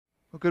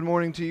Well, good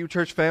morning to you,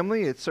 church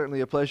family. It's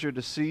certainly a pleasure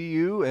to see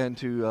you and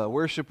to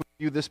worship with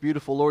you this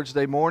beautiful Lord's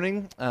Day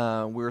morning.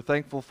 We're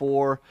thankful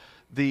for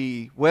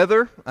the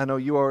weather. I know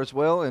you are as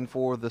well, and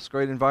for this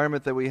great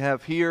environment that we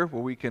have here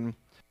where we can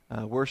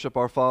worship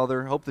our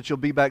Father. Hope that you'll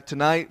be back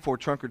tonight for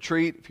Trunk or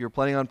Treat if you're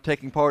planning on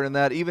taking part in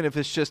that, even if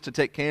it's just to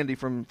take candy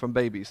from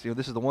babies. You know,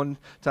 this is the one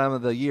time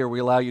of the year we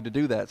allow you to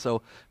do that.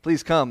 So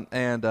please come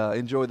and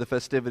enjoy the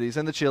festivities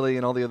and the chili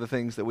and all the other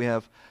things that we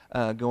have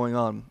going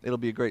on. It'll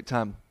be a great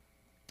time.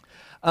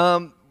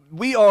 It's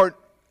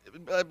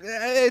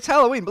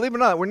Halloween, believe it or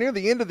not. We're near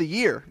the end of the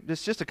year.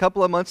 It's just a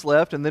couple of months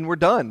left, and then we're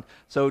done.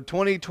 So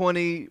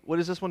 2020, what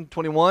is this one?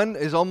 21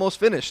 is almost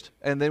finished,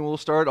 and then we'll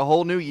start a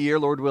whole new year,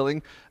 Lord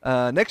willing,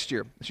 next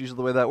year. It's usually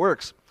the way that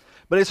works.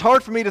 But it's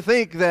hard for me to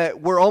think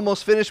that we're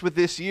almost finished with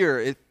this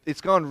year.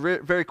 It's gone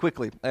very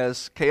quickly,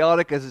 as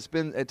chaotic as it's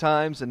been at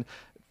times, and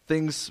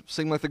things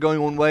seem like they're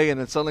going one way, and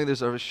then suddenly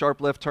there's a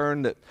sharp left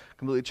turn that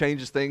completely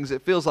changes things.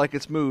 It feels like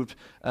it's moved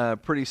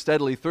pretty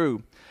steadily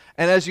through.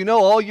 And as you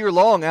know, all year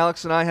long,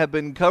 Alex and I have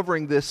been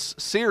covering this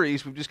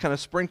series. We've just kind of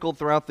sprinkled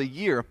throughout the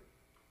year,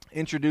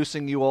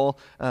 introducing you all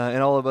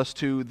and all of us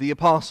to the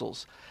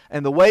apostles.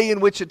 And the way in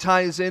which it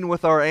ties in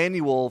with our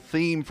annual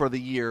theme for the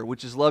year,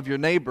 which is love your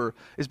neighbor,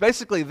 is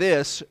basically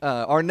this.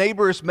 Our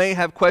neighbors may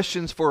have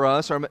questions for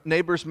us. Our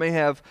neighbors may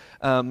have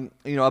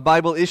a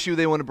Bible issue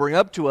they want to bring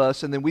up to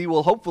us, and then we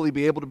will hopefully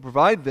be able to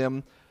provide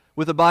them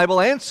with a Bible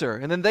answer.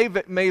 And then they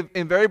may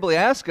invariably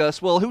ask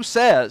us, well, who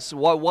says?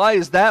 Why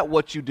is that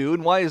what you do,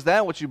 and why is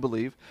that what you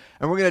believe?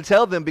 And we're going to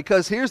tell them,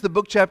 because here's the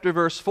book, chapter,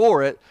 verse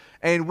for it,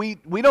 and we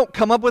don't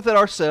come up with it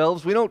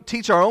ourselves. We don't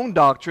teach our own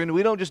doctrine.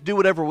 We don't just do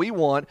whatever we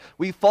want.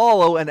 We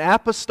follow an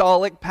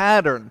apostolic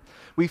pattern.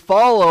 We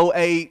follow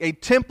a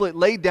template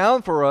laid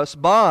down for us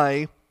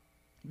by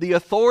the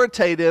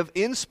authoritative,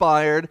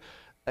 inspired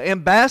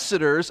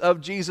ambassadors of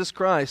Jesus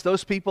Christ,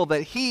 those people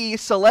that He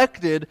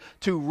selected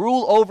to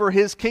rule over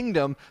His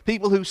kingdom,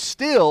 people who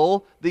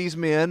these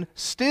men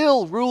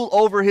still rule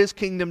over His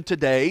kingdom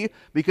today,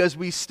 because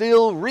we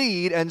still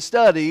read and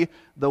study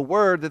the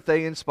word that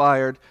they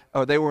inspired,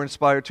 or they were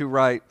inspired to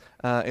write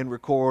and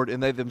record,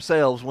 and they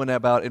themselves went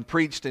about and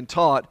preached and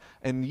taught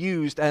and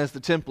used as the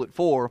template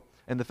for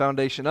and the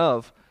foundation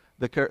of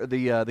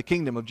the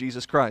kingdom of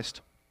Jesus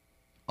Christ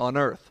on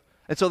earth.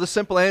 And so the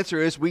simple answer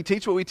is, we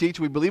teach what we teach,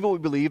 we believe what we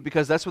believe,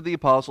 because that's what the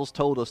apostles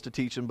told us to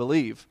teach and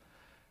believe.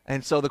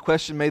 And so the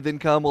question may then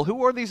come, well,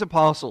 who are these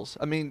apostles?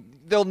 I mean,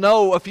 they'll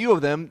know a few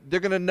of them. They're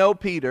going to know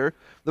Peter.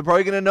 They're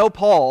probably going to know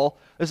Paul.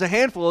 There's a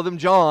handful of them,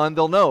 John,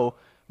 they'll know.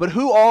 But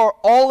who are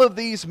all of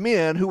these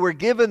men who were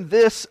given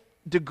this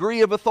degree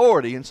of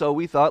authority? And so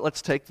we thought,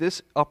 let's take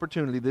this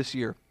opportunity this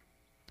year,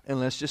 and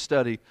let's just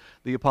study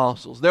the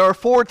apostles. There are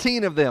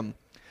 14 of them.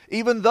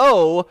 Even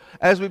though,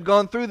 as we've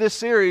gone through this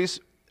series,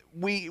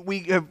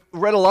 we have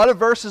read a lot of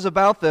verses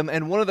about them,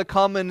 and one of the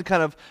common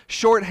kind of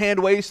shorthand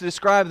ways to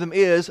describe them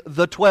is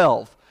the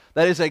 12.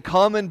 That is a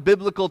common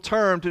biblical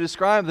term to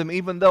describe them,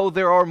 even though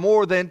there are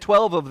more than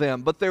 12 of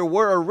them. But there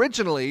were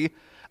originally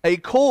a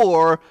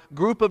core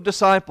group of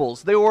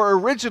disciples. There were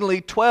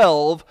originally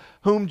 12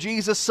 whom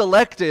Jesus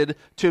selected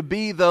to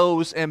be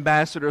those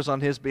ambassadors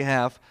on His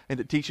behalf and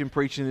to teach and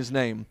preach in His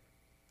name.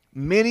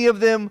 Many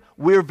of them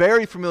we're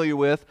very familiar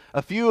with.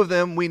 A few of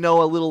them we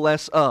know a little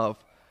less of.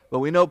 But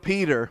we know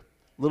Peter,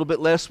 a little bit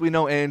less we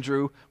know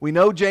Andrew. We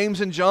know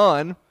James and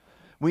John.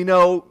 We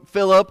know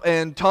Philip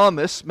and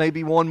Thomas,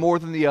 maybe one more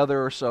than the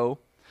other or so.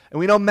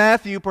 And we know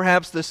Matthew,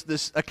 perhaps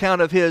this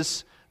account of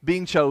his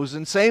being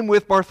chosen. Same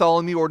with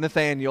Bartholomew or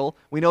Nathaniel.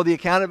 We know the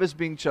account of his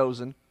being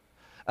chosen.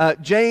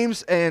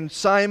 James and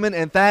Simon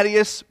and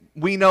Thaddeus,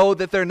 we know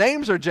that their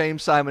names are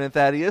James, Simon, and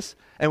Thaddeus.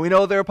 And we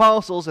know they're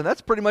apostles, and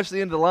that's pretty much the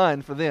end of the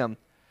line for them.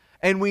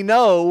 And we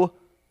know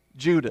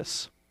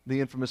Judas, the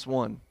infamous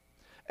one.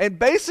 And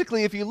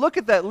basically, if you look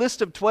at that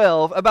list of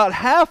 12, about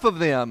half of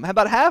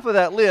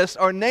that list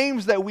are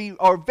names that we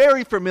are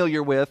very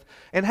familiar with,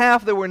 and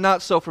half that we're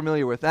not so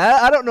familiar with. Now,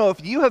 I don't know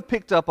if you have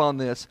picked up on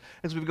this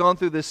as we've gone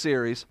through this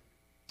series,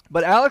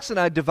 but Alex and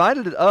I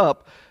divided it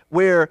up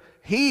where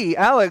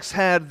Alex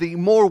had the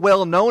more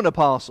well-known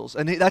apostles,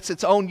 and that's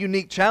its own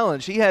unique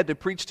challenge. He had to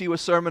preach to you a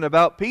sermon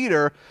about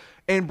Peter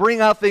and bring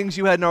out things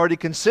you hadn't already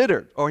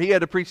considered. Or he had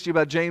to preach to you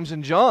about James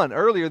and John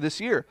earlier this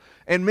year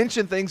and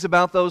mention things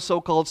about those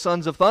so-called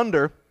sons of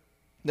thunder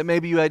that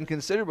maybe you hadn't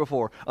considered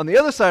before. On the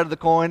other side of the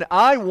coin,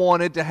 I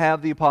wanted to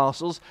have the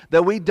apostles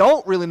that we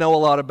don't really know a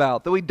lot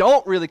about, that we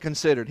don't really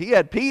consider. He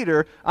had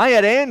Peter, I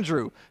had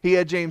Andrew. He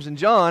had James and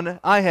John,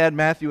 I had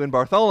Matthew and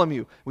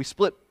Bartholomew. We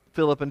split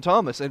Philip and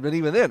Thomas, but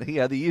even then, he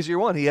had the easier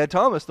one. He had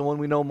Thomas, the one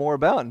we know more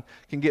about and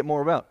can get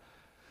more about.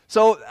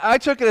 So I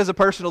took it as a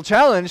personal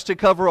challenge to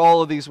cover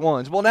all of these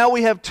ones. Well, now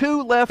we have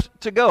 2 left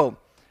to go.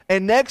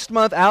 And next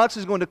month, Alex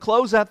is going to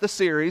close out the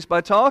series by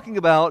talking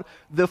about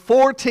the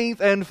 14th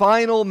and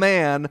final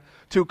man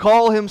to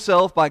call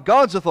himself, by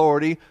God's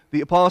authority, the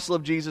apostle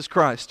of Jesus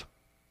Christ.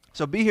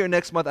 So be here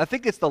next month. I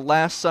think it's the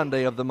last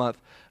Sunday of the month.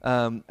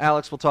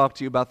 Alex will talk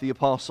to you about the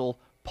apostle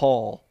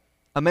Paul,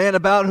 a man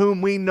about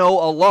whom we know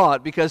a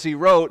lot because he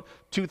wrote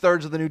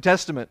 2/3 of the New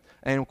Testament.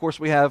 And of course,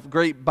 we have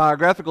great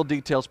biographical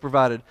details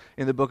provided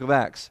in the book of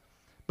Acts.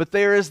 But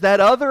there is that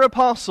other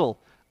apostle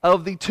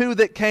of the two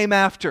that came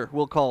after,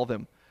 we'll call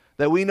them,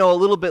 that we know a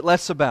little bit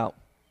less about.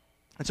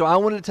 And so I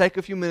wanted to take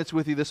a few minutes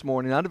with you this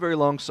morning, not a very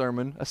long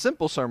sermon, a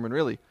simple sermon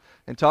really,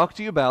 and talk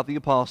to you about the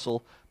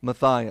Apostle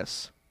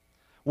Matthias.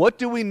 What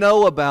do we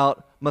know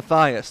about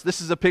Matthias?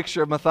 This is a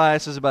picture of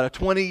Matthias as about a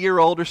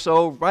 20-year-old or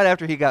so, right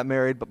after he got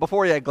married, but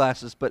before he had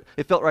glasses, but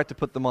it felt right to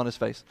put them on his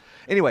face.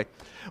 Anyway,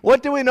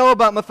 what do we know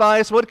about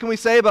Matthias? What can we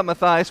say about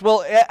Matthias?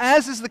 Well,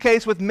 as is the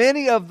case with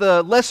many of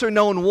the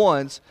lesser-known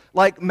ones,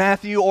 like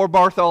Matthew or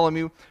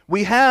Bartholomew,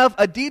 we have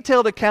a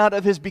detailed account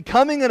of his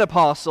becoming an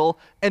apostle,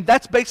 and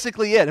that's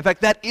basically it. In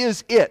fact, that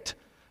is it.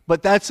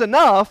 But that's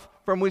enough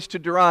from which to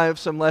derive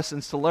some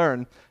lessons to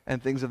learn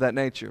and things of that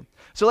nature.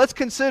 So let's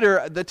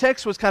consider, the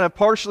text was kind of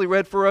partially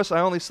read for us. I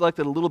only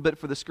selected a little bit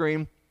for the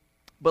screen.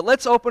 But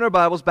let's open our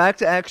Bibles back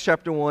to Acts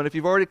chapter 1. If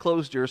you've already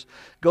closed yours,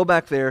 go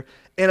back there.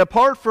 And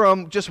apart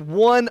from just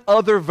one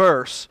other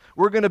verse,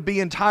 we're going to be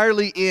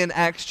entirely in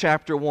Acts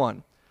chapter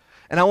 1.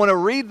 And I want to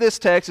read this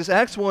text. It's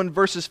Acts 1,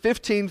 verses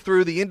 15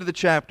 through the end of the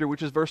chapter,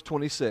 which is verse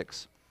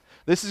 26.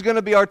 This is going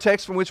to be our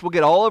text from which we'll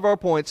get all of our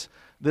points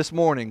this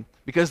morning,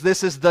 because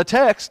this is the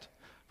text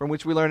from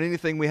which we learn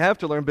anything we have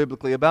to learn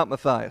biblically about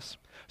Matthias.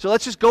 So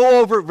let's just go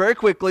over it very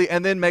quickly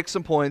and then make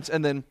some points,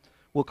 and then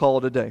we'll call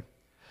it a day.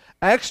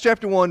 Acts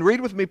chapter 1,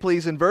 read with me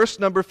please in verse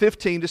number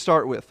 15 to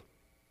start with.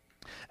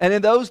 And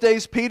in those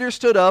days Peter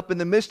stood up in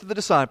the midst of the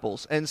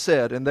disciples and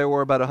said, and there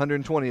were about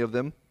 120 of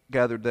them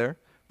gathered there.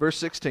 Verse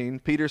 16,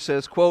 Peter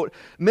says, quote,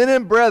 "Men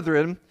and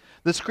brethren,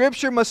 the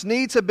scripture must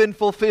needs have been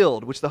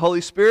fulfilled, which the Holy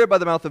Spirit by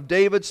the mouth of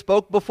David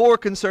spoke before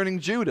concerning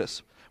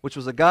Judas, which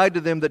was a guide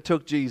to them that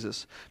took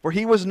Jesus. For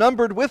he was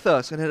numbered with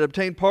us and had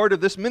obtained part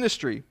of this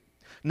ministry.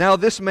 Now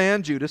this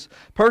man, Judas,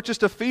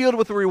 purchased a field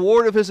with the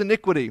reward of his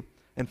iniquity,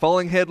 and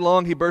falling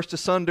headlong he burst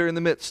asunder in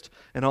the midst,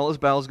 and all his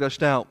bowels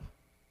gushed out.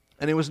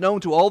 And it was known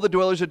to all the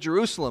dwellers at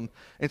Jerusalem,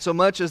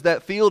 insomuch as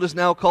that field is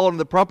now called in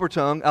the proper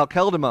tongue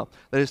Al-Keldama,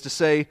 that is to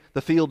say,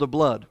 the field of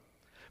blood.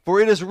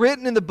 For it is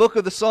written in the book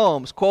of the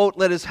Psalms, quote,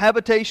 let his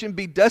habitation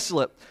be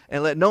desolate,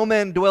 and let no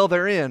man dwell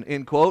therein,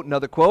 end quote,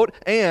 another quote,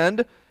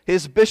 and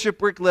his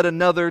bishopric let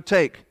another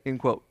take, end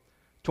quote.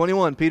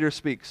 21, Peter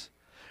speaks.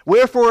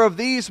 Wherefore of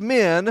these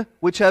men,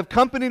 which have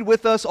companied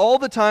with us all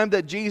the time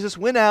that Jesus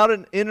went out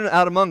and in and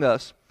out among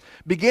us,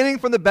 beginning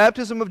from the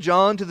baptism of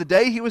John to the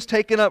day he was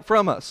taken up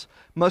from us,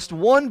 must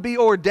one be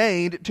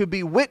ordained to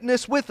be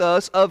witness with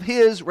us of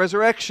his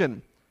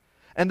resurrection.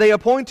 And they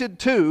appointed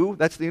two,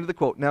 that's the end of the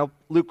quote, now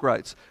Luke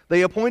writes,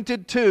 they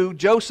appointed two,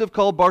 Joseph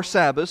called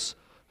Barsabbas,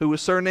 who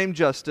was surnamed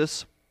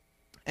Justus,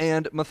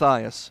 and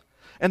Matthias.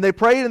 And they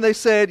prayed and they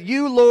said,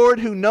 You, Lord,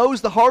 who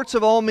knows the hearts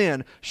of all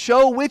men,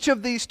 show which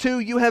of these two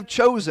you have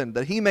chosen,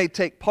 that he may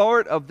take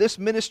part of this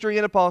ministry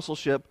and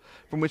apostleship,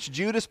 from which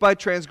Judas by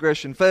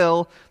transgression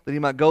fell, that he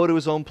might go to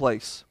his own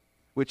place.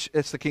 Which,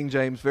 it's the King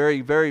James,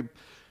 very, very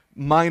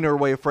minor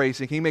way of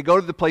phrasing. He may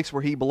go to the place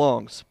where he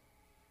belongs.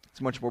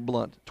 It's much more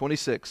blunt.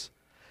 26.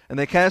 And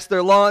they cast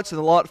their lots, and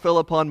the lot fell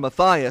upon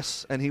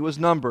Matthias, and he was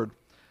numbered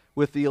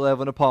with the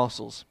 11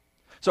 apostles.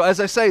 So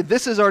as I say,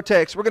 this is our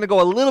text. We're going to go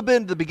a little bit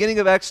into the beginning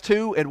of Acts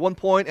 2 at one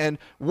point and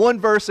one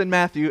verse in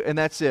Matthew, and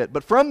that's it.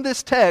 But from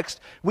this text,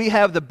 we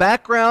have the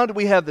background,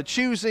 we have the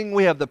choosing,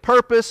 we have the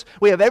purpose,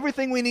 we have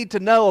everything we need to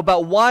know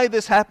about why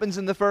this happens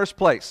in the first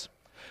place.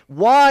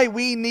 Why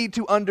we need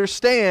to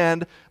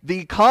understand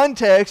the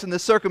context and the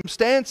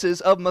circumstances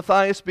of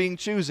Matthias being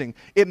choosing.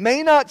 It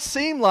may not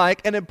seem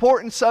like an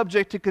important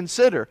subject to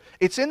consider.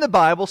 It's in the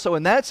Bible, so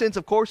in that sense,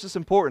 of course, it's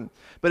important.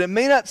 But it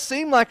may not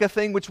seem like a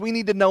thing which we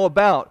need to know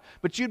about.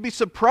 But you'd be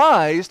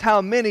surprised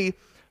how many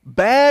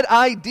bad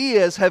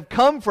ideas have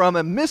come from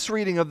a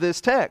misreading of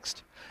this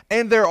text.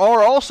 And there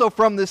are also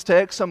from this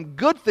text some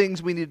good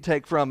things we need to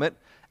take from it.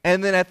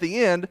 And then at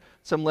the end,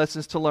 some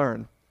lessons to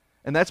learn.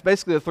 And that's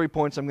basically the 3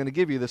 points I'm going to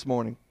give you this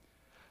morning.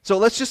 So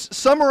let's just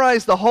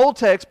summarize the whole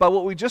text by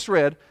what we just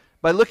read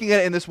by looking at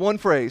it in this one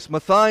phrase.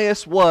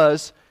 Matthias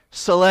was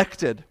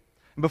selected.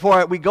 And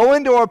before we go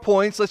into our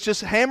points, let's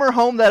just hammer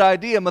home that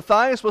idea.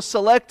 Matthias was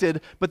selected,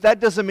 but that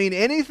doesn't mean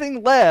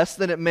anything less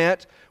than it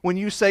meant when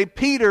you say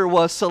Peter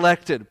was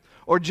selected,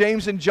 or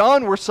James and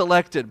John were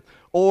selected,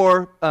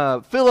 or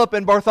Philip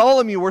and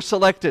Bartholomew were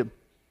selected,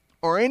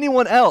 or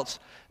anyone else.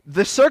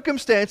 The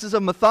circumstances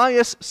of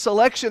Matthias'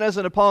 selection as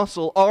an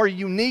apostle are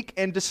unique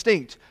and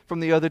distinct from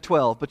the other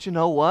 12. But you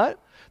know what?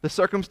 The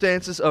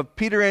circumstances of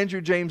Peter,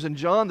 Andrew, James, and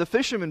John, the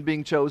fishermen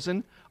being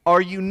chosen,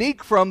 are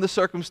unique from the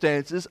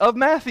circumstances of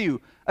Matthew,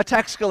 a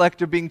tax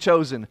collector, being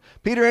chosen.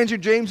 Peter, Andrew,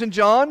 James, and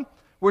John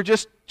were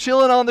just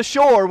chilling on the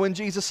shore when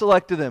Jesus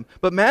selected them.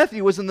 But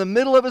Matthew was in the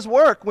middle of his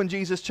work when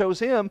Jesus chose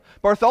him.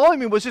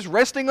 Bartholomew was just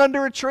resting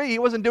under a tree. He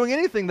wasn't doing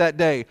anything that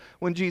day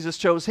when Jesus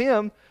chose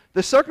him.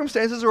 The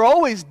circumstances are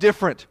always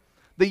different.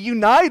 The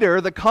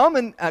uniter, the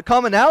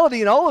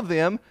commonality in all of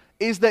them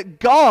is that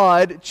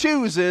God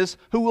chooses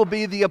who will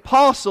be the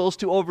apostles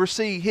to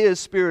oversee his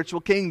spiritual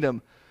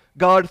kingdom.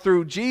 God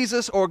through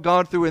Jesus, or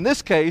God through, in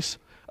this case,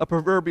 a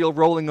proverbial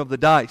rolling of the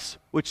dice,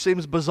 which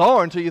seems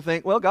bizarre until you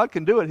think, well, God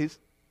can do it.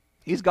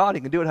 He's God.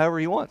 He can do it however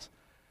he wants.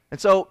 And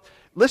so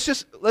let's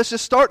just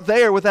start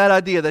there with that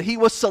idea that he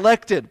was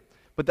selected.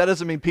 But that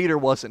doesn't mean Peter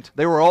wasn't.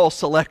 They were all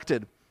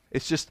selected.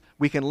 It's just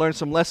we can learn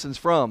some lessons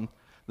from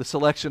the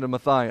selection of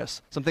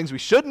Matthias. Some things we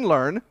shouldn't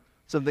learn,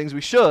 some things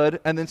we should,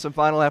 and then some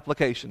final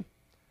application.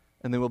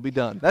 And then we'll be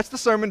done. That's the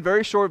sermon.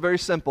 Very short, very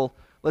simple.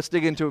 Let's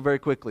dig into it very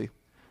quickly.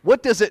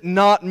 What does it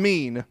not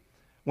mean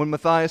when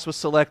Matthias was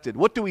selected?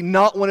 What do we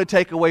not want to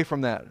take away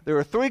from that? There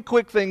are 3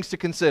 quick things to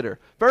consider.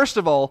 First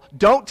of all,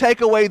 don't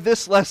take away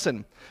this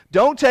lesson.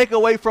 Don't take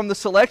away from the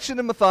selection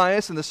of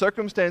Matthias and the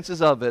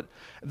circumstances of it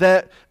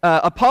that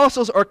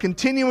apostles are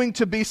continuing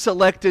to be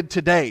selected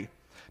today.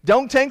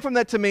 Don't take from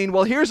that to mean,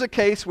 well, here's a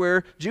case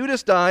where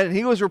Judas died and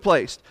he was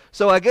replaced.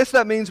 So I guess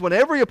that means when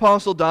every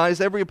apostle dies,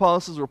 every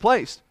apostle is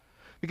replaced.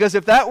 Because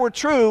if that were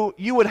true,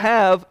 you would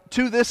have,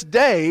 to this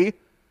day,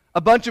 a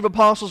bunch of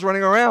apostles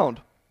running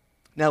around.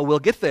 Now, we'll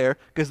get there,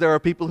 because there are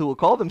people who will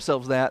call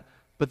themselves that,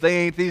 but they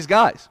ain't these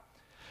guys.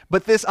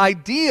 But this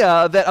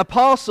idea that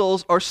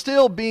apostles are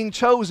still being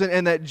chosen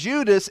and that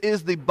Judas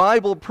is the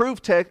Bible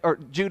proof text, or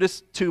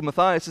Judas to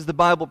Matthias is the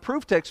Bible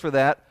proof text for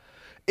that,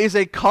 is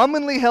a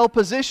commonly held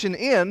position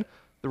in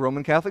the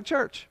Roman Catholic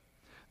Church.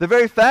 The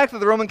very fact that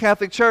the Roman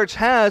Catholic Church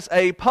has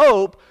a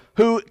pope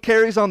who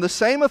carries on the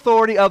same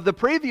authority of the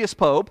previous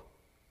pope.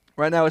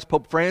 Right now it's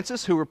Pope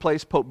Francis, who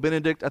replaced Pope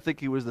Benedict, I think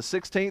he was the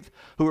 16th,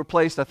 who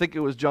replaced, I think it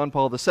was John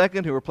Paul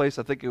II, who replaced,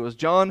 I think it was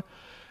John.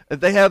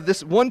 They have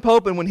this one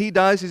pope, and when he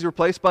dies, he's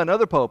replaced by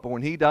another pope. And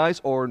when he dies,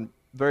 or in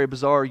very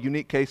bizarre,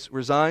 unique case,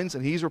 resigns,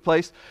 and he's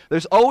replaced,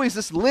 there's always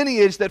this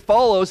lineage that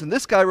follows, and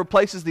this guy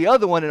replaces the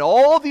other one, and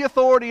all the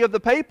authority of the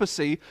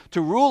papacy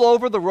to rule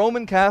over the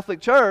Roman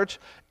Catholic Church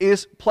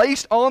is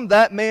placed on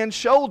that man's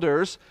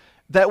shoulders.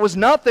 That was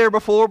not there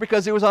before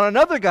because it was on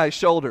another guy's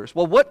shoulders.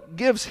 Well, what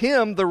gives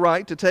him the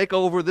right to take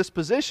over this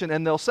position?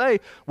 And they'll say,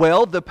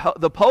 well, the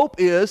Pope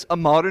is a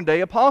modern-day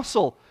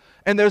apostle.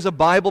 And there's a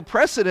Bible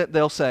precedent,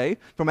 they'll say,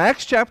 from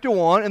Acts chapter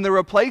 1, and the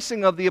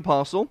replacing of the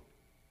apostle,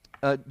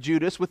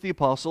 Judas, with the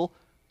apostle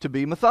to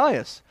be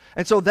Matthias.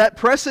 And so that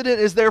precedent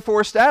is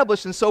therefore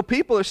established, and so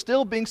people are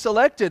still being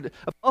selected.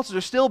 Apostles are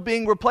still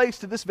being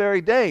replaced to this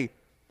very day.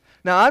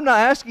 Now, I'm not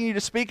asking you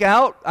to speak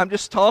out. I'm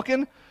just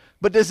talking.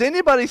 But does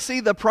anybody see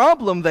the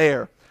problem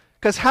there?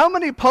 Because how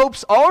many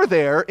popes are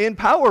there in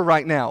power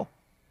right now?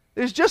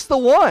 There's just the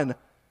one.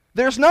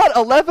 There's not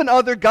 11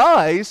 other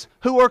guys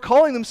who are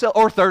calling themselves,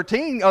 or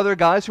 13 other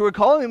guys who are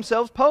calling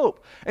themselves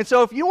pope. And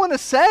so if you want to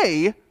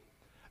say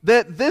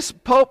that this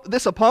pope,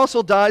 this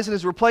apostle dies and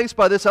is replaced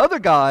by this other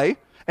guy,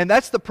 and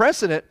that's the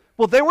precedent,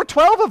 well, there were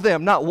 12 of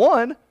them, not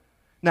one.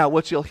 Now,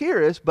 what you'll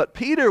hear is, but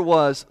Peter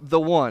was the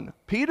one.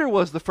 Peter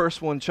was the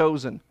first one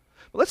chosen.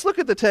 Let's look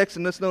at the text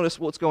and let's notice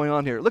what's going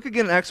on here. Look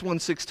again in Acts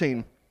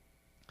 1:16.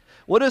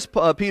 What does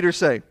Peter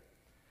say?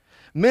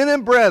 Men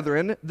and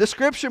brethren, the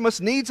scripture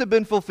must needs have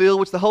been fulfilled,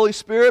 which the Holy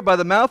Spirit by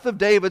the mouth of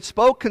David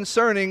spoke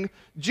concerning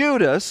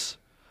Judas,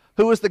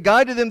 who was the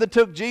guide to them that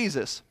took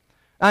Jesus.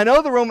 I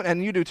know the Roman,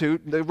 and you do too,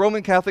 the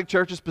Roman Catholic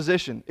Church's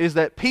position is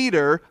that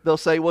Peter, they'll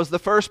say, was the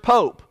first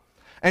pope.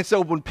 And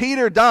so when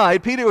Peter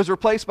died, Peter was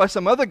replaced by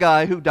some other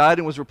guy who died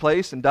and was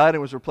replaced and died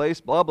and was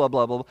replaced, blah, blah,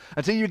 blah, blah, blah,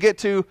 until you get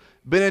to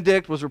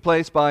Benedict was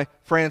replaced by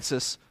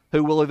Francis,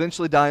 who will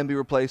eventually die and be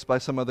replaced by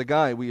some other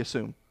guy, we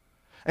assume.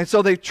 And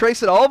so they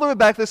trace it all the way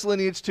back this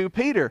lineage to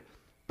Peter.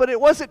 But it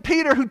wasn't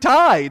Peter who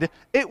died,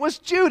 it was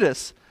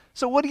Judas.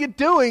 So what are you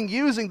doing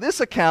using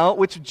this account,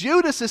 which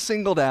Judas is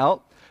singled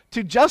out,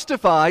 to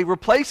justify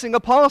replacing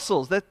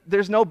apostles? That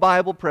there's no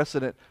Bible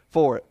precedent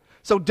for it.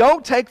 So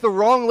don't take the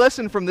wrong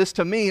lesson from this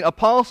to mean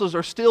apostles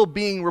are still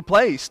being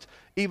replaced,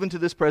 even to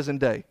this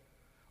present day.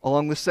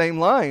 Along the same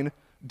line,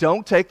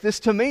 don't take this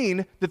to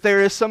mean that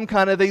there is some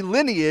kind of a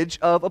lineage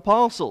of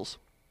apostles.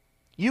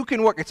 You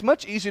can work, it's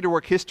much easier to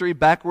work history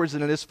backwards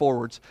than it is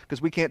forwards,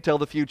 because we can't tell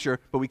the future,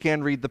 but we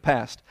can read the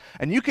past.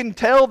 And you can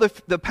tell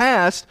the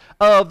past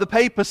of the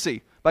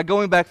papacy by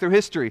going back through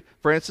history.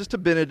 Francis to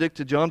Benedict,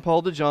 to John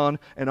Paul to John,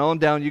 and on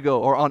down you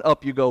go, or on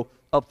up you go,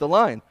 up the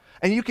line.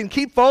 And you can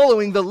keep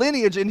following the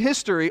lineage in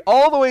history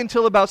all the way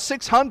until about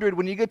 600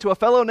 when you get to a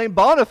fellow named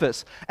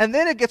Boniface. And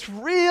then it gets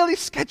really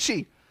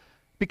sketchy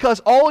because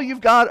all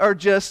you've got are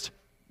just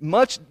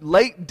much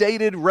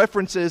late-dated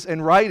references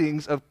and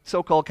writings of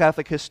so-called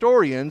Catholic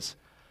historians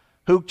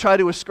who try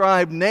to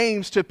ascribe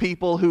names to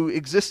people who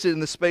existed in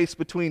the space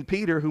between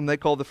Peter, whom they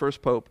call the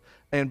first pope,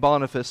 and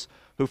Boniface,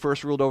 who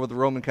first ruled over the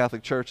Roman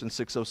Catholic Church in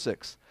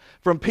 606.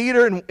 From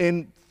Peter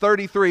in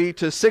 33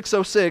 to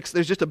 606,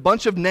 there's just a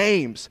bunch of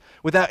names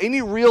without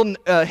any real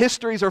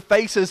histories or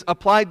faces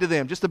applied to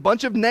them. Just a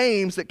bunch of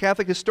names that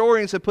Catholic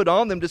historians have put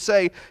on them to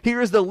say, here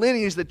is the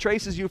lineage that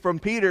traces you from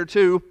Peter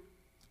to,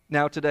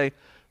 now today,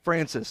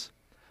 Francis.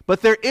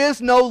 But there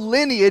is no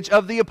lineage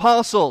of the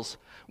apostles.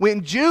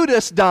 When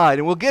Judas died,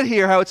 and we'll get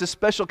here how it's a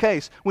special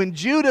case. When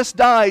Judas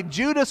died,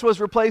 Judas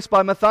was replaced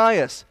by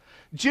Matthias.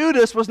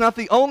 Judas was not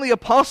the only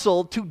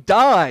apostle to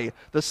die.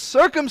 The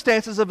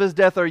circumstances of his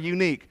death are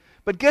unique.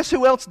 But guess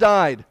who else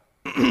died?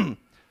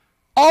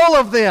 All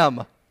of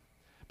them.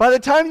 By the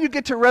time you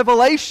get to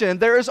Revelation,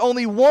 there is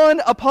only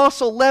one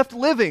apostle left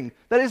living.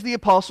 That is the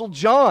Apostle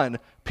John.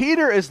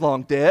 Peter is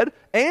long dead.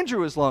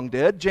 Andrew is long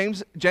dead.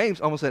 James,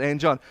 almost said and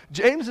John.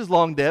 James is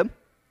long dead.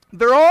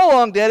 They're all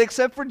long dead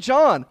except for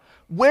John.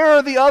 Where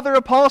are the other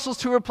apostles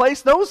to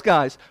replace those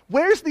guys?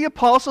 Where's the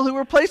apostle who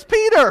replaced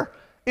Peter,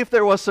 if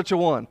there was such a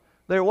one?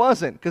 There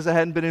wasn't, because it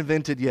hadn't been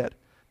invented yet.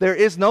 There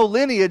is no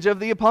lineage of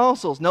the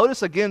apostles.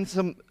 Notice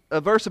again a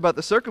verse about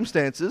the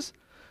circumstances.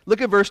 Look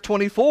at verse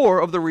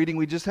 24 of the reading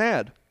we just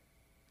had.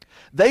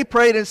 They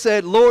prayed and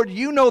said, Lord,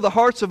 you know the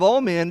hearts of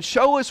all men.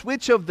 Show us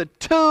which of the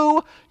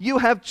two you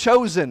have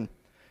chosen.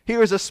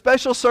 Here is a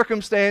special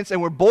circumstance,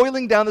 and we're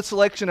boiling down the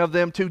selection of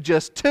them to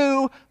just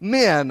two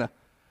men.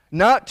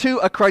 Not to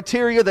a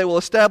criteria that will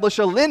establish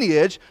a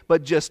lineage,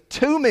 but just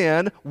two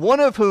men, one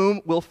of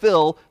whom will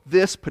fill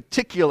this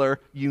particular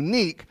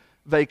unique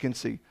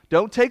vacancy.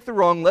 Don't take the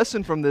wrong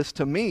lesson from this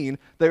to mean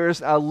there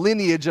is a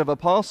lineage of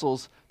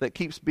apostles that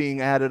keeps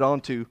being added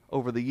onto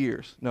over the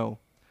years. No.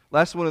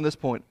 Last one on this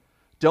point.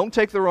 Don't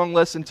take the wrong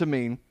lesson to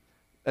mean,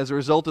 as a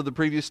result of the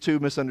previous two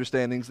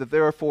misunderstandings, that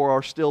therefore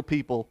are still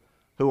people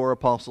who are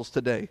apostles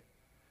today.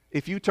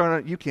 If you turn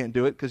on, you can't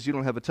do it because you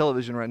don't have a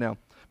television right now.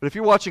 But if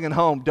you're watching at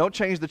home, don't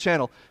change the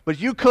channel. But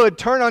you could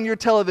turn on your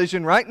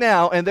television right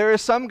now, and there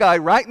is some guy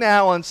right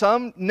now on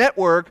some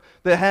network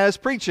that has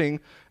preaching,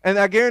 and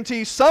I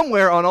guarantee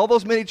somewhere on all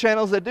those many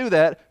channels that do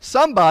that,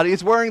 somebody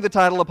is wearing the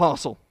title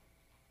apostle.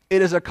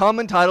 It is a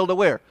common title to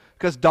wear,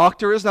 because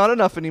doctor is not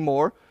enough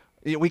anymore.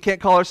 We can't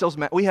call ourselves,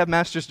 we have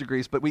master's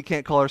degrees, but we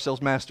can't call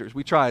ourselves masters.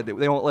 We tried,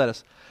 they won't let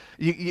us.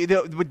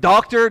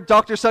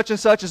 Doctor such and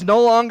such is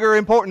no longer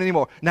important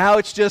anymore. Now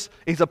it's just,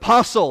 he's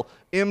apostle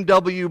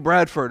M.W.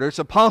 Bradford, or it's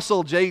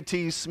apostle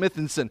J.T.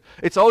 Smithinson.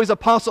 It's always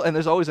apostle, and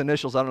there's always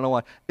initials, I don't know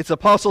why. It's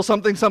apostle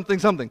something, something,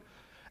 something.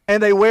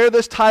 And they wear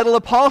this title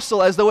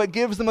apostle as though it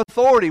gives them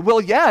authority.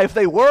 Well, yeah, if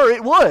they were,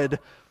 it would.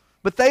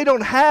 But they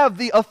don't have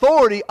the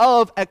authority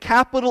of a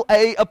capital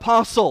A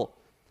apostle.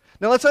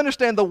 Now let's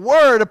understand the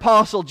word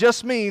apostle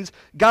just means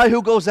guy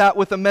who goes out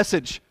with a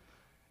message.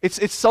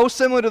 It's so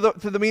similar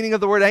to the meaning of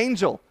the word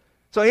angel.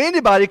 So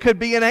anybody could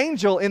be an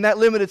angel in that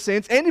limited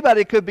sense.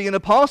 Anybody could be an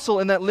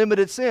apostle in that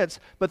limited sense.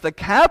 But the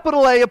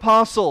capital A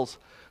apostles,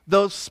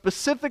 those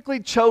specifically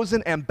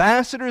chosen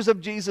ambassadors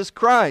of Jesus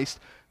Christ,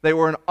 they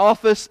were an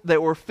office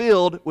that were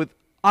filled with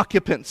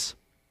occupants.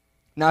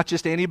 Not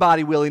just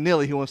anybody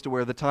willy-nilly who wants to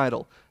wear the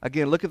title.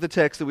 Again, look at the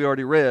text that we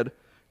already read.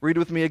 Read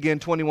with me again,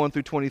 21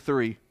 through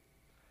 23.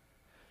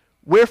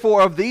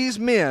 Wherefore of these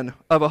men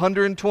of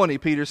 120,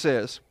 Peter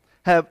says,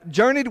 have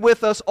journeyed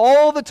with us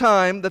all the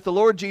time that the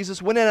Lord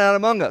Jesus went in and out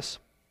among us,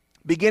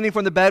 beginning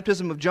from the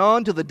baptism of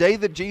John to the day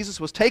that Jesus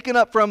was taken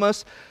up from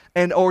us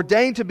and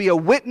ordained to be a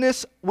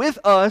witness with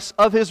us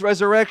of his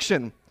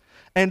resurrection.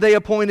 And they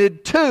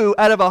appointed 2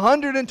 out of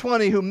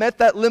 120 who met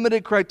that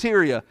limited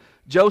criteria,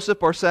 Joseph,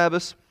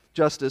 Barsabbas,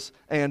 Justus,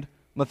 and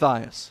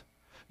Matthias.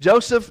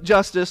 Joseph,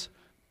 Justus,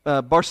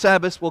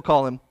 Barsabbas, we'll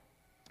call him,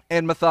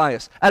 and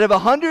Matthias. Out of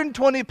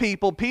 120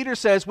 people, Peter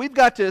says we've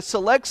got to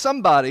select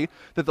somebody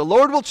that the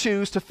Lord will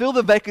choose to fill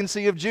the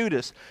vacancy of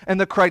Judas.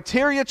 And the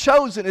criteria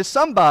chosen is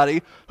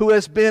somebody who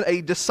has been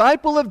a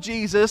disciple of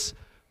Jesus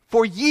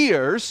for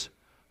years,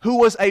 who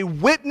was a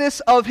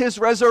witness of his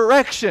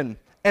resurrection.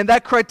 And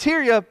that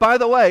criteria, by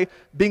the way,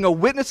 being a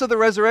witness of the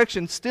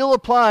resurrection, still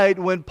applied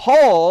when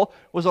Paul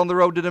was on the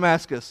road to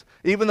Damascus.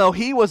 Even though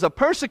he was a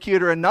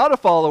persecutor and not a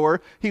follower,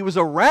 he was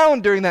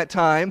around during that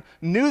time,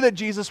 knew that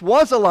Jesus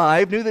was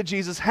alive, knew that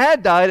Jesus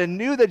had died, and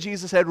knew that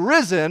Jesus had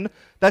risen.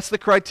 That's the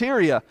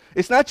criteria.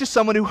 It's not just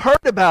someone who heard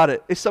about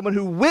it. It's someone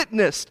who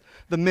witnessed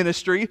the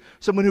ministry,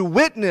 someone who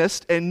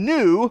witnessed and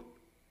knew,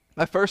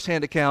 by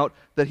first-hand account,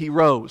 that he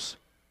rose.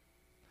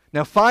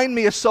 Now find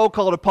me a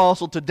so-called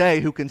apostle today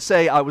who can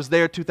say, I was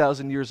there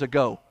 2,000 years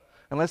ago.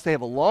 Unless they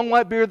have a long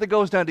white beard that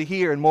goes down to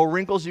here and more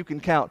wrinkles you can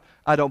count,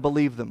 I don't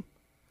believe them.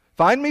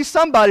 Find me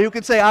somebody who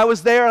can say, I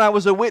was there and I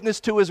was a witness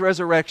to his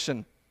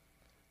resurrection.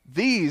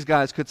 These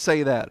guys could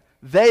say that.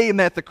 They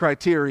met the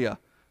criteria.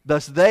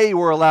 Thus they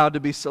were allowed to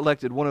be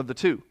selected, one of the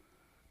two,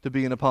 to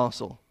be an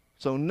apostle.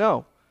 So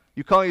no,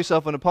 you call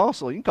yourself an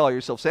apostle, you can call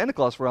yourself Santa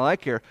Claus for all I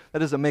care. That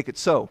doesn't make it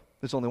so.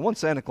 There's only one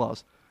Santa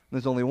Claus.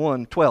 There's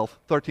only 12,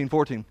 13,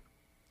 14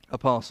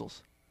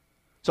 apostles.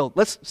 So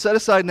let's set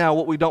aside now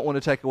what we don't want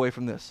to take away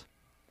from this.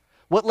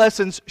 What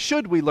lessons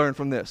should we learn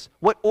from this?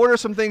 What are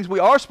some things we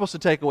are supposed to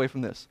take away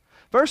from this?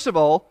 First of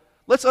all,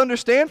 let's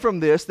understand from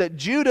this that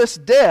Judas'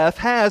 death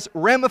has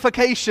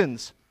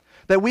ramifications.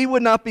 That we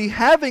would not be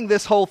having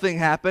this whole thing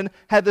happen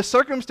had the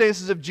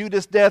circumstances of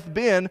Judas' death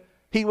been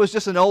he was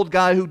just an old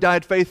guy who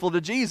died faithful to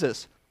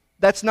Jesus.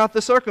 That's not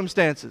the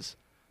circumstances.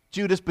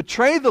 Judas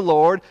betrayed the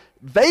Lord,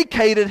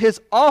 vacated his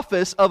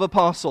office of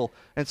apostle,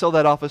 and so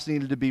that office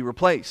needed to be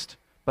replaced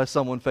by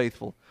someone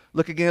faithful.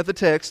 Look again at the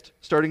text,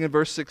 starting in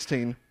verse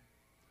 16.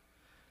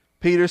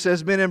 Peter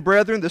says, Men and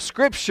brethren, the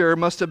scripture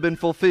must have been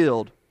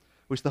fulfilled,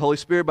 which the Holy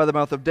Spirit by the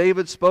mouth of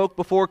David spoke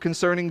before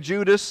concerning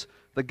Judas,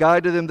 the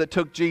guide to them that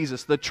took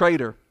Jesus, the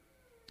traitor,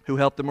 who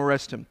helped them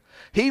arrest him.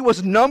 He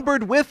was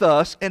numbered with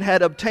us and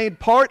had obtained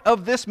part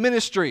of this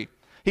ministry.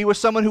 He was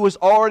someone who was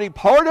already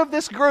part of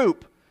this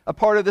group, a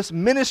part of this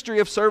ministry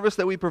of service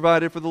that we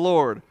provided for the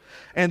Lord.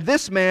 And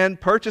this man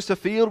purchased a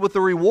field with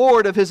the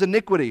reward of his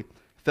iniquity,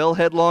 fell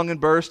headlong and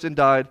burst and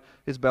died.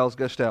 His bowels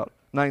gushed out.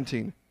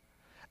 19.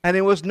 And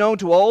it was known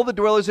to all the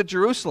dwellers at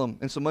Jerusalem,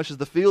 insomuch as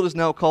the field is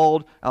now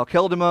called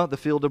Al-Keldama, the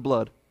field of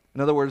blood. In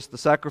other words,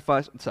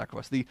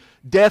 the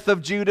death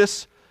of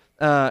Judas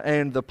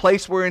and the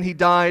place wherein he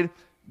died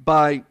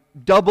by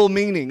double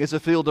meaning is a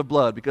field of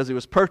blood, because he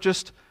was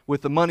purchased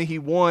with the money he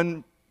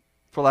won,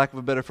 for lack of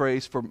a better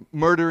phrase, for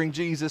murdering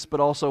Jesus, but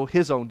also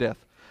his own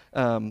death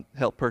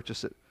helped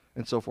purchase it,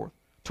 and so forth.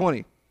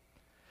 20.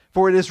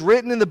 For it is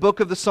written in the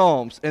book of the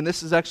Psalms, and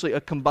this is actually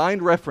a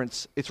combined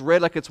reference. It's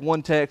read like it's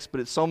one text,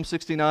 but it's Psalm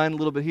 69 a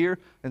little bit here,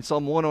 and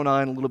Psalm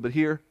 109 a little bit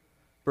here.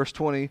 Verse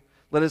 20.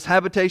 Let his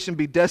habitation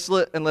be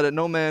desolate, and let it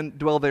no man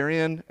dwell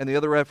therein. And the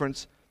other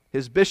reference,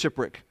 his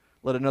bishopric,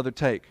 let another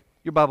take.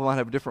 Your Bible might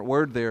have a different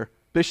word there.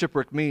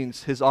 Bishopric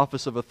means his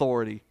office of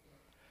authority.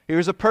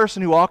 Here's a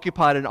person who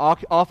occupied an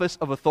office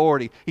of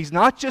authority. He's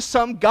not just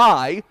some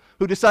guy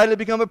who decided to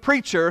become a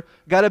preacher,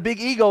 got a big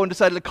ego, and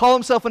decided to call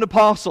himself an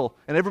apostle,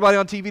 and everybody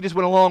on TV just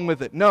went along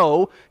with it.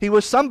 No, he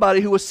was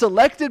somebody who was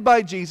selected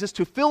by Jesus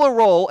to fill a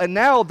role, and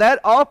now that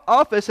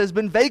office has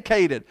been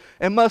vacated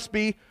and must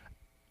be,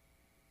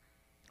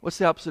 what's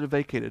the opposite of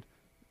vacated?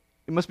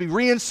 It must be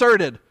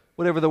reinserted,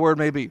 whatever the word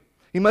may be.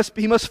 He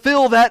must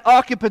fill that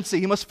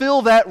occupancy. He must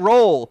fill that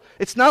role.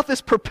 It's not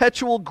this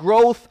perpetual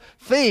growth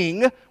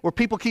thing where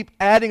people keep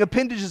adding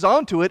appendages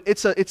onto it.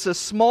 It's a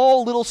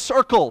small little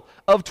circle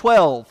of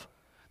 12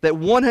 that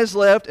one has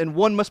left and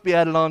one must be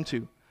added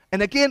onto.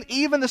 And again,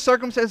 even the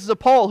circumstances of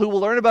Paul, who we'll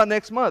learn about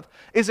next month,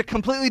 is a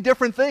completely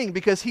different thing,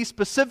 because he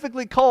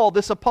specifically called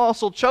this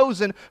apostle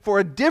chosen for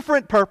a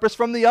different purpose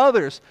from the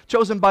others,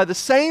 chosen by the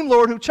same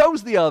Lord who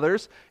chose the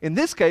others, in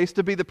this case,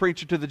 to be the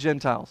preacher to the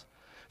Gentiles.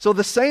 So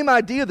the same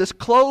idea, this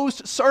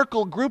closed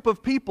circle group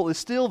of people is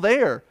still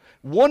there,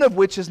 one of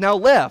which is now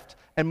left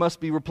and must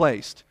be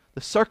replaced.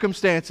 The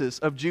circumstances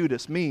of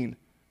Judas mean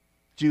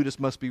Judas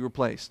must be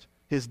replaced.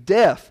 His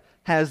death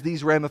has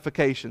these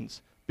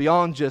ramifications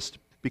beyond just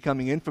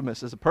becoming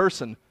infamous as a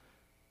person,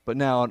 but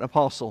now an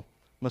apostle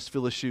must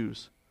fill his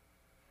shoes.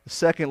 The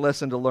second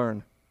lesson to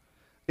learn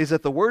is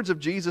that the words of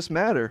Jesus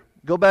matter.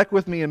 Go back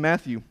with me in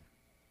Matthew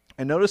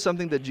and notice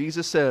something that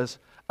Jesus says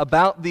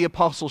about the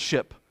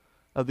apostleship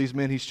of these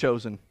men he's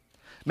chosen.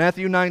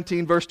 Matthew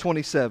 19, verse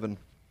 27.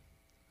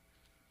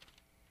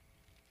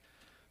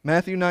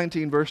 Matthew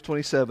 19, verse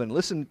 27.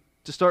 Listen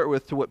to start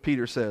with to what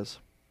Peter says.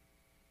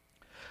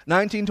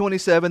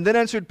 19:27. Then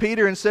answered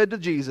Peter and said to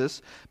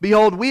Jesus,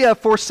 Behold, we have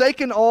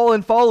forsaken all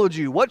and followed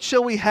you. What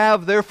shall we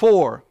have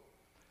therefore?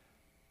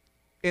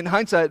 In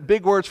hindsight,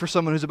 big words for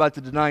someone who's about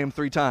to deny him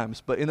 3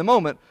 times. But in the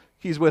moment,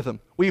 he's with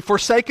them. We've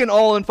forsaken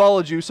all and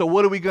followed you, so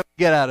what are we going to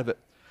get out of it?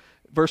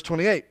 Verse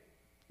 28.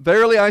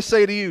 Verily I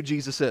say to you,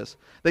 Jesus says,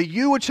 that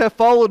you which have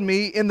followed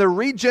me in the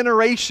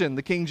regeneration,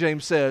 the King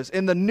James says,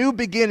 in the new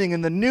beginning,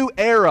 in the new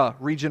era,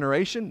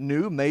 regeneration,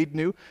 new, made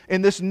new,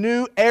 in this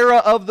new era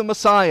of the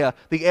Messiah,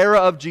 the era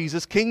of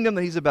Jesus' kingdom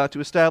that he's about to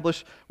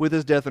establish with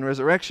his death and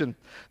resurrection,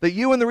 that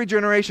you in the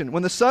regeneration,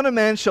 when the Son of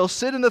Man shall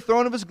sit in the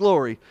throne of his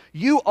glory,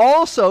 you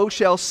also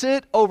shall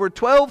sit over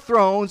 12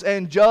 thrones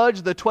and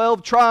judge the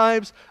 12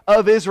 tribes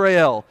of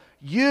Israel.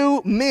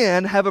 You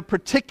men have a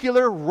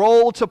particular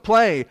role to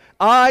play.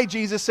 I,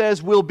 Jesus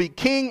says, will be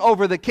king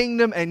over the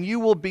kingdom, and you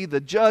will be the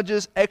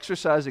judges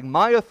exercising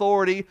my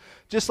authority,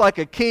 just like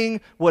a king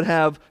would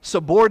have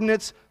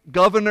subordinates,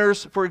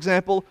 governors, for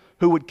example,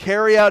 who would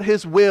carry out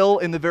his will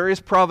in the various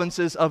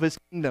provinces of his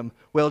kingdom.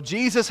 Well,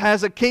 Jesus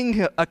has a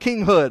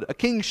kinghood, a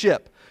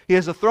kingship. He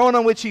has a throne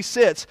on which he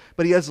sits,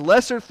 but he has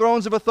lesser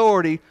thrones of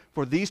authority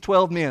for these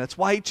 12 men. That's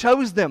why he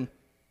chose them.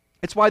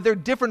 It's why they're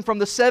different from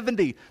the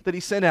 70 that he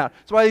sent out.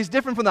 It's why he's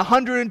different from the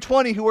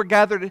 120 who were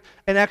gathered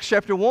in Acts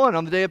chapter 1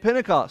 on the day of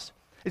Pentecost.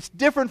 It's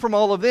different from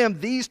all of them.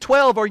 These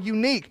 12 are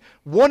unique,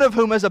 one of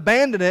whom has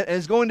abandoned it and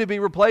is going to be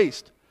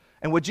replaced.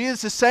 And what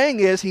Jesus is saying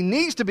is he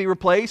needs to be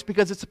replaced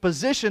because it's a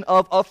position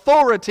of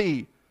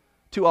authority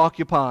to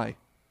occupy.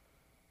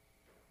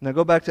 Now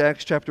go back to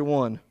Acts chapter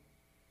 1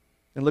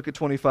 and look at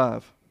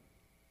 25.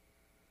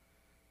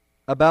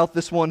 About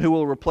this one who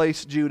will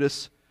replace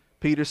Judas,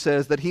 Peter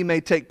says that he may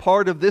take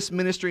part of this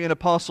ministry and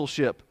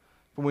apostleship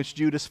from which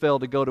Judas fell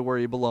to go to where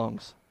he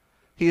belongs.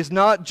 He is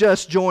not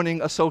just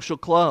joining a social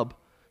club.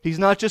 He's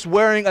not just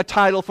wearing a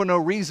title for no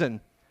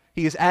reason.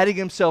 He is adding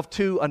himself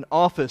to an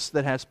office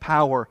that has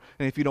power.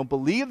 And if you don't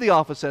believe the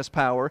office has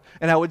power,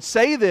 and I would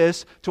say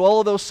this to all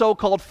of those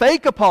so-called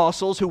fake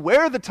apostles who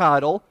wear the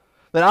title,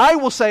 that I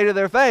will say to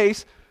their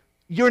face,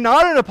 you're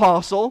not an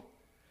apostle.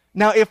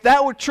 Now, if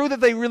that were true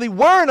that they really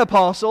were an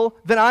apostle,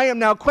 then I am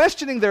now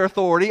questioning their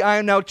authority. I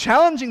am now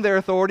challenging their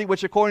authority,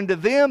 which according to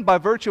them, by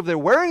virtue of their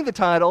wearing the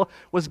title,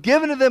 was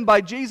given to them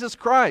by Jesus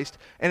Christ.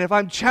 And if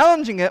I'm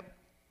challenging it,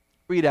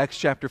 read Acts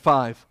chapter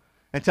 5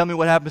 and tell me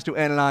what happens to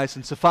Ananias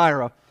and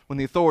Sapphira when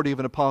the authority of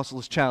an apostle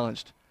is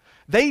challenged.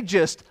 They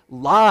just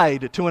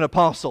lied to an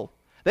apostle.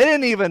 They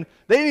didn't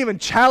even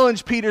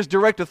challenge Peter's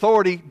direct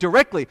authority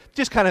directly,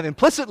 just kind of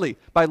implicitly,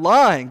 by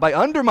lying, by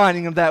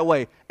undermining him that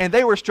way. And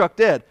they were struck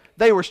dead.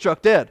 They were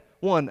struck dead,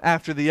 one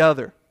after the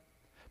other.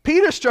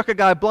 Peter struck a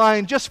guy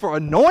blind just for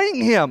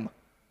annoying him.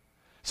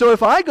 So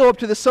if I go up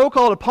to the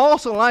so-called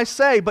apostle and I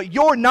say, but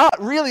you're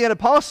not really an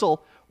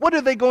apostle, what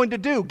are they going to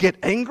do? Get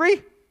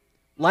angry?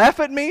 Laugh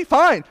at me?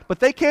 Fine. But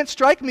they can't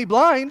strike me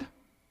blind.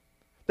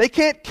 They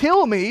can't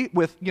kill me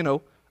with,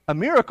 a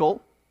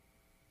miracle.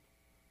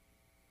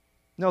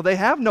 No, they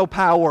have no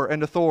power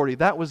and authority.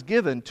 That was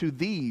given to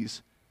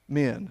these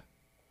men.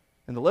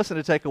 And the lesson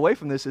to take away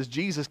from this is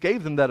Jesus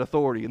gave them that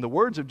authority, and the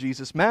words of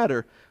Jesus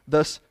matter.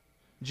 Thus,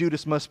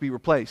 Judas must be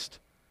replaced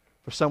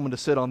for someone to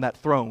sit on that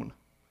throne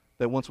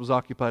that once was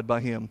occupied by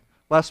him.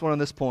 Last one on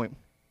this point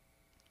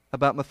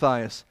about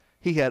Matthias.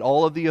 He had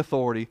all of the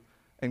authority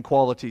and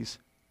qualities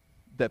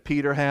that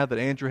Peter had, that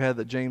Andrew had,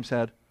 that James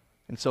had,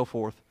 and so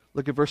forth.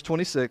 Look at verse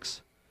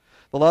 26.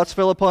 The lots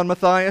fell upon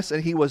Matthias,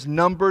 and he was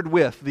numbered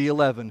with the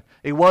 11.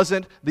 It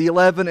wasn't the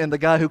 11 and the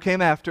guy who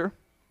came after.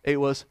 He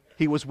was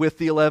with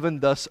the 11,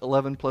 thus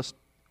 11 plus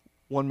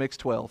 1 makes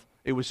 12.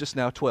 It was just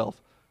now 12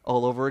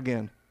 all over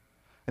again.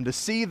 And to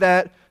see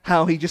that,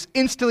 how he just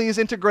instantly is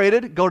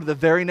integrated, go to the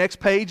very next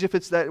page if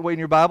it's that way in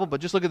your Bible,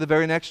 but just look at the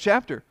very next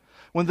chapter.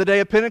 When the day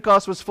of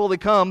Pentecost was fully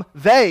come,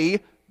 they,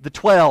 the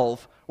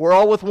 12, were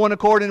all with one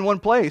accord in one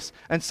place.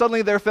 And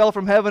suddenly there fell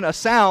from heaven a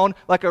sound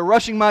like a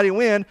rushing mighty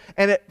wind,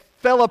 and it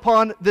fell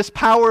upon this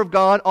power of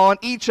God on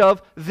each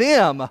of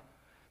them.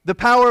 The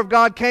power of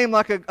God came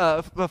like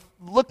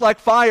looked like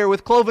fire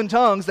with cloven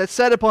tongues that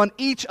set upon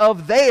each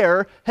of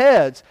their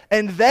heads.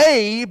 And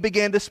they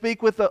began to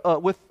speak with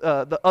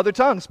the other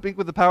tongues, speak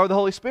with the power of the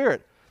Holy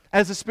Spirit,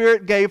 as the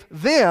Spirit gave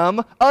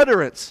them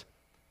utterance.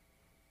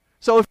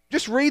 So if you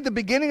just read the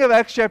beginning of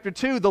Acts chapter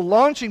 2, the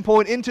launching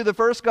point into the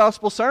first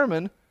gospel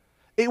sermon,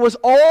 it was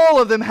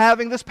all of them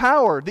having this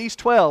power, these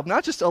 12,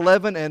 not just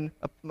 11 and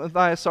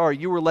Matthias, sorry,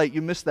 you were late,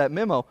 you missed that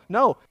memo.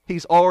 No,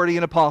 he's already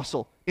an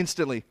apostle,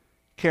 instantly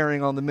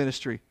carrying on the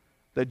ministry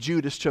that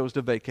Judas chose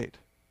to vacate.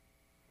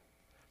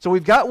 So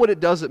we've got what it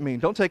doesn't mean.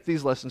 Don't take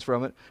these lessons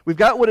from it. We've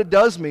got what it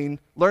does mean.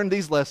 Learn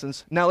these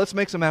lessons. Now let's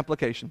make some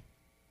application,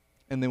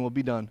 and then we'll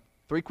be done.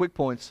 3 quick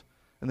points,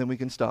 and then we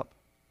can stop.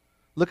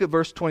 Look at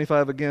verse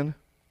 25 again.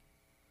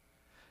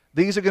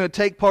 These are going to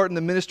take part in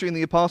the ministry and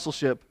the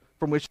apostleship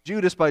from which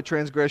Judas by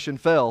transgression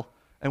fell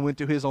and went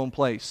to his own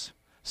place.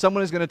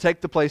 Someone is going to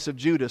take the place of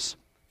Judas.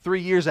 3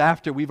 years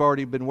after we've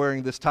already been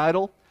wearing this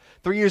title,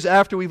 3 years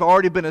after we've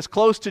already been as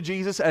close to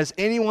Jesus as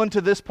anyone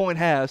to this point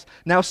has,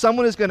 now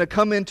someone is going to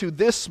come into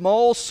this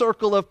small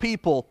circle of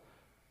people.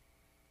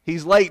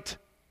 He's late,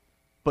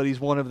 but he's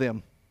one of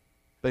them,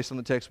 based on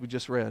the text we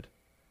just read.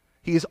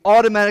 He is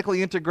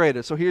automatically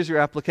integrated. So here's your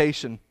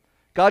application.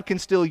 God can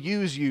still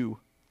use you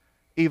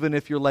even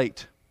if you're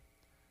late.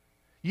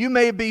 You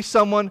may be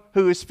someone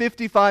who is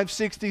 55,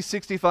 60,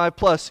 65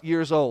 plus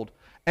years old.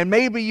 And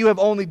maybe you have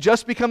only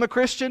just become a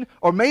Christian,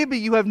 or maybe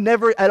you have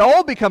never at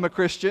all become a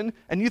Christian,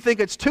 and you think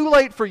it's too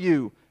late for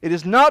you. It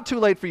is not too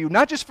late for you,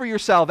 not just for your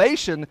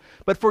salvation,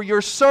 but for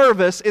your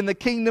service in the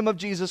kingdom of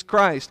Jesus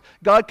Christ.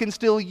 God can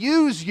still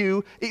use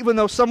you, even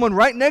though someone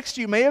right next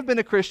to you may have been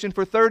a Christian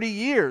for 30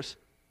 years,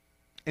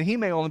 and he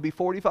may only be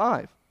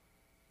 45.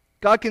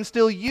 God can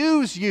still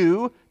use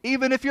you,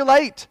 even if you're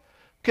late.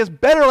 Because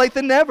better late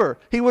than never.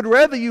 He would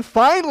rather you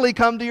finally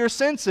come to your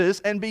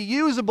senses and be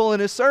usable in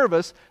His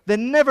service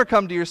than never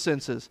come to your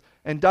senses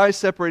and die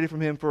separated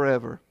from Him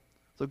forever.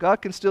 So God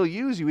can still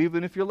use you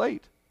even if you're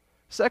late.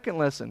 Second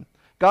lesson,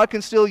 God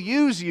can still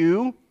use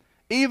you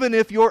even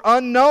if you're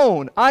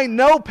unknown. I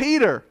know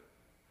Peter.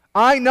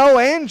 I know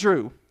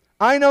Andrew.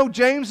 I know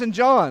James and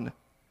John.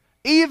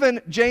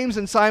 Even James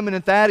and Simon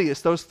and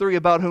Thaddeus, those three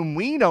about whom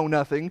we know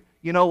nothing.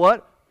 You know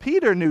what?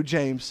 Peter knew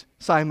James,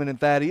 Simon, and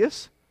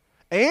Thaddeus.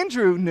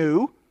 Andrew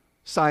knew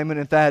Simon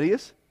and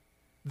Thaddeus.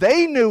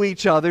 They knew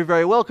each other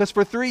very well because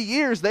for 3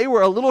 years they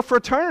were a little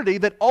fraternity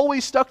that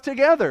always stuck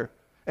together.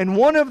 And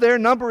one of their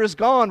number is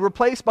gone,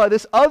 replaced by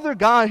this other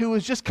guy who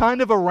was just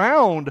kind of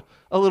around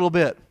a little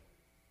bit.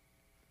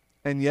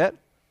 And yet,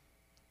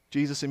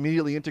 Jesus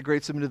immediately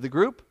integrates him into the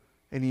group,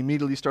 and He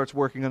immediately starts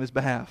working on his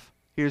behalf.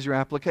 Here's your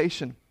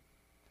application.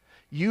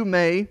 You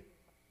may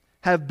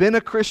have been a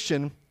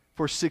Christian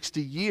for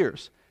 60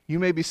 years. You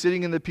may be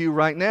sitting in the pew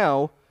right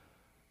now,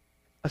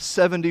 a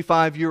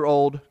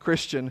 75-year-old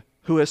Christian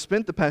who has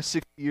spent the past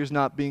 60 years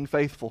not being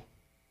faithful,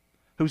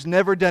 who's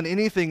never done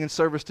anything in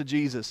service to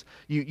Jesus.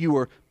 You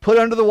were put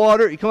under the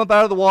water, you come up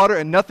out of the water,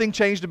 and nothing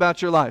changed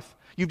about your life.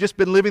 You've just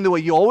been living the way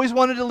you always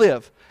wanted to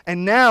live.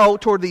 And now,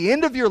 toward the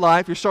end of your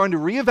life, you're starting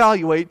to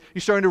reevaluate,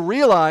 you're starting to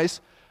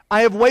realize,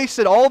 I have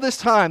wasted all this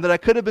time that I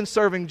could have been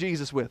serving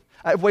Jesus with.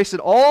 I've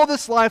wasted all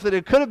this life that I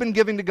could have been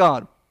giving to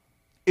God.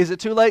 Is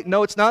it too late?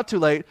 No, it's not too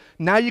late.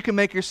 Now you can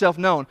make yourself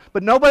known.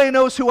 But nobody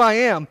knows who I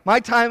am. My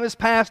time has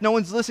passed. No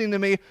one's listening to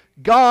me.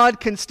 God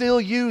can still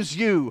use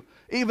you,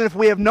 even if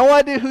we have no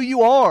idea who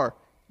you are.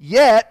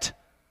 Yet,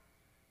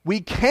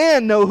 we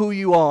can know who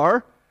you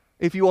are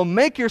if you will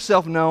make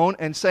yourself known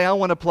and say, I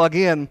want to plug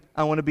in.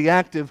 I want to be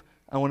active.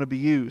 I want to be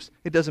used.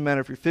 It doesn't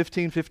matter if you're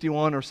 15,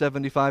 51, or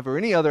 75, or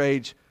any other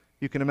age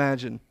you can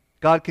imagine.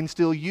 God can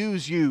still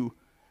use you,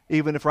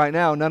 even if right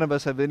now none of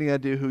us have any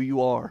idea who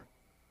you are.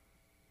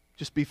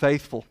 Just be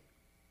faithful.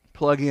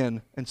 Plug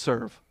in and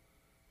serve.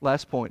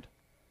 Last point.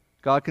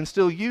 God can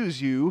still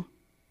use you,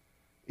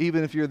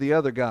 even if you're the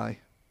other guy.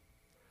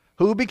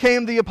 Who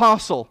became the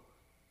apostle?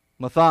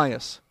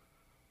 Matthias.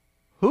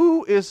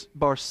 Who is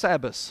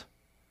Barsabbas?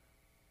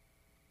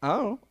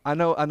 I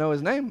know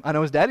his name. I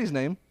know his daddy's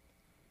name.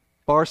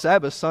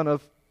 Barsabbas, son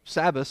of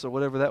Sabbas, or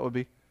whatever that would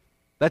be.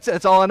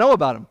 That's all I know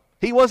about him.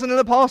 He wasn't an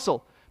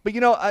apostle. But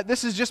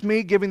this is just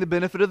me giving the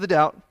benefit of the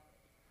doubt.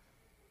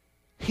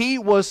 He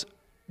was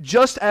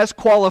just as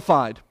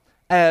qualified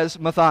as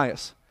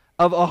Matthias.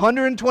 Of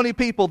 120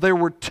 people, there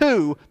were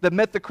 2 that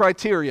met the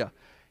criteria.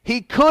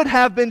 He could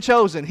have been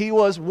chosen. He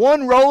was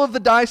one roll of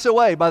the dice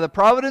away by the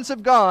providence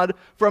of God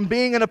from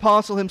being an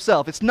apostle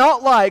himself. It's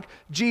not like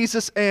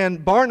Jesus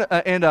and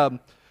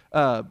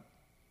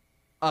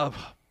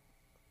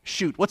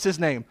what's his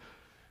name?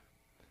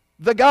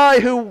 The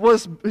guy who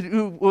was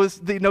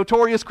the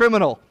notorious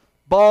criminal,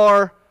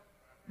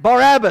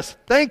 Barabbas.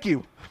 Thank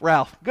you,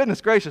 Ralph.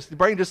 Goodness gracious, the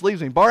brain just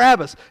leaves me.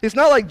 Barabbas. It's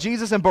not like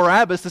Jesus and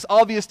Barabbas, this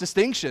obvious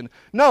distinction.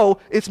 No,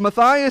 it's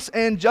Matthias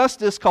and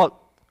Justus called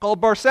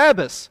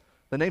Barsabbas.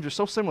 The names are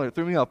so similar, it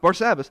threw me off.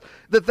 Barsabbas.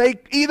 That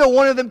either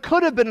one of them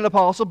could have been an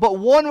apostle, but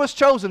one was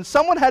chosen.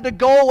 Someone had to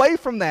go away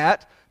from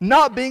that,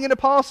 not being an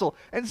apostle.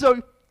 And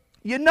so,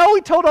 he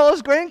told all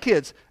his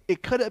grandkids,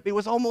 it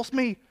was almost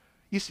me.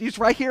 He's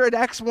right here at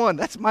Acts 1.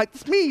 That's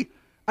me.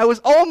 I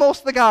was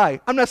almost the guy.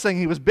 I'm not saying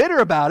he was bitter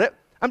about it.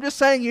 I'm just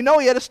saying, he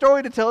had a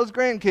story to tell his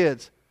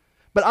grandkids.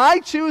 But I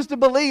choose to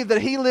believe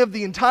that he lived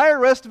the entire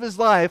rest of his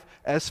life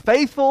as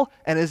faithful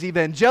and as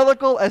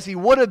evangelical as he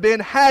would have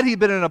been had he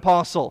been an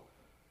apostle.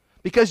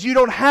 Because you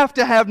don't have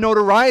to have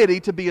notoriety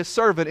to be a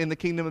servant in the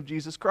kingdom of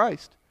Jesus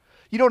Christ.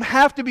 You don't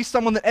have to be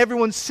someone that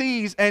everyone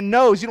sees and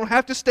knows. You don't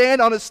have to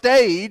stand on a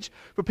stage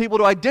for people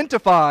to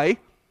identify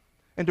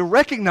and to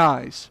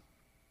recognize.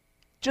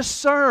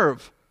 Just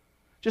serve.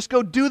 Just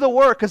go do the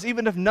work, because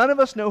even if none of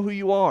us know who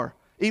you are,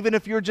 even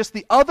if you're just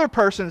the other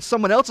person,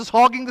 someone else is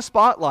hogging the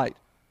spotlight,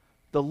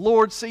 the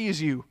Lord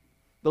sees you.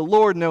 The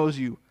Lord knows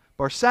you.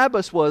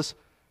 Barsabbas was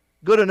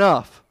good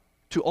enough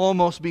to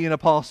almost be an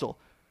apostle.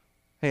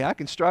 Hey, I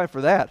can strive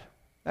for that.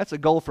 That's a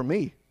goal for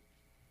me.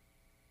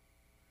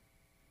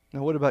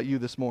 Now, what about you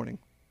this morning?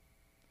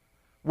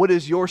 What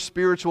is your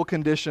spiritual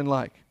condition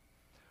like?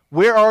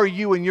 Where are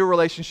you in your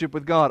relationship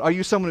with God? Are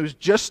you someone who's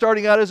just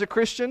starting out as a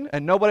Christian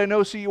and nobody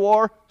knows who you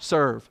are?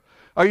 Serve.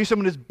 Are you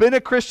someone who's been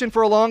a Christian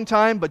for a long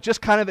time but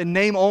just kind of in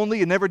name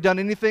only and never done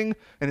anything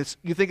and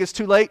you think it's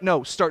too late?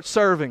 No, start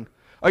serving.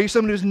 Are you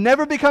someone who's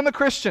never become a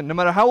Christian, no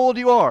matter how old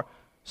you are?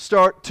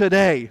 Start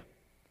today.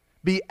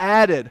 Be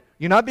added.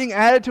 You're not being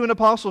added to an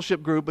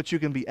apostleship group, but you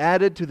can be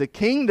added to the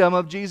kingdom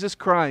of Jesus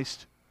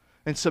Christ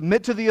and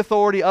submit to the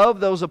authority of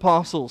those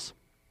apostles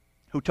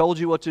who told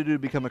you what to do to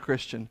become a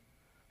Christian.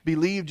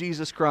 Believe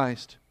Jesus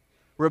Christ.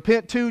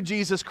 Repent to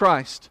Jesus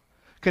Christ.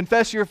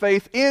 Confess your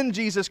faith in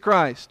Jesus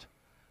Christ.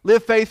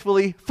 Live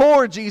faithfully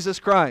for Jesus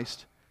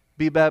Christ.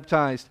 Be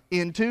baptized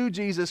into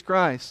Jesus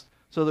Christ,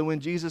 so that when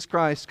Jesus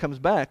Christ comes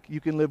back, you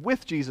can live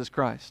with Jesus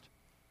Christ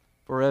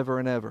forever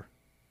and ever.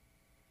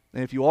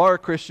 And if you are a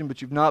Christian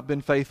but you've not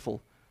been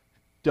faithful,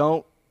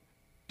 don't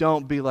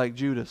be like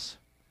Judas.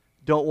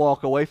 Don't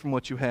walk away from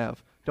what you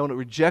have. Don't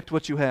reject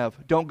what you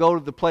have. Don't go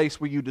to the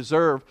place where you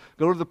deserve.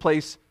 Go to the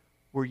place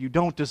where you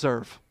don't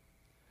deserve.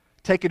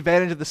 Take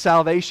advantage of the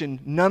salvation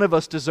none of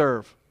us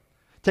deserve.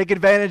 Take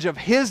advantage of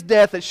His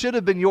death that should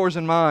have been yours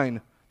and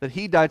mine, that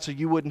He died so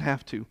you wouldn't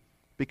have to.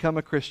 Become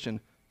a Christian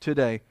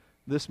today,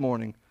 this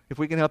morning. If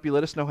we can help you,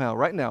 let us know how.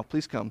 Right now,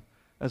 please come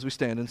as we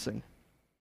stand and sing.